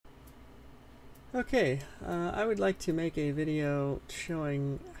Okay, I would like to make a video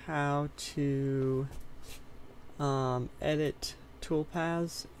showing how to edit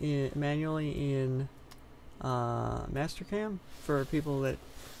toolpaths manually in mastercam for people that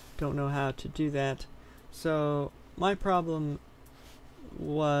don't know how to do that. So my problem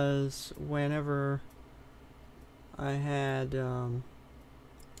was whenever I had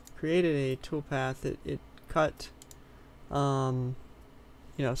created a toolpath, it cut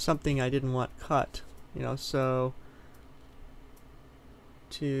something I didn't want cut, so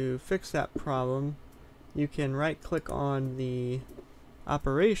to fix that problem you can right click on the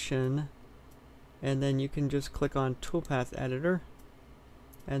operation and then you can just click on toolpath editor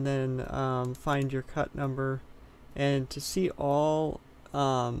and then find your cut number, and to see all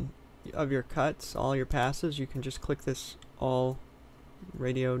of your cuts, all your passes, you can just click this all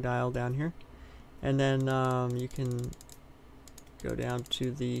radio dial down here, and then you can go down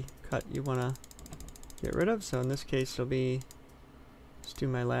to the cut you want to get rid of. So in this case it'll be, let's do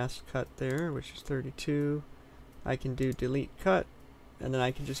my last cut there, which is 32. I can do delete cut, and then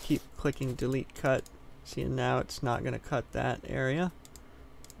I can just keep clicking delete cut. See, now it's not going to cut that area,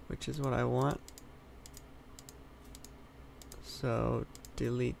 which is what I want. So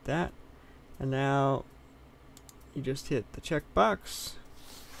delete that, and now you just hit the checkbox,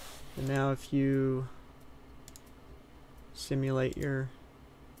 and now if you simulate your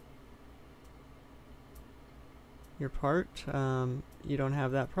part, you don't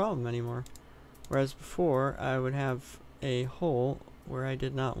have that problem anymore. Whereas before I would have a hole where I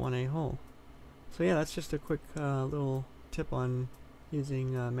did not want a hole. So yeah, that's just a quick little tip on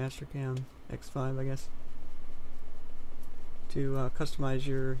using Mastercam X5, I guess, to customize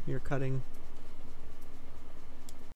your cutting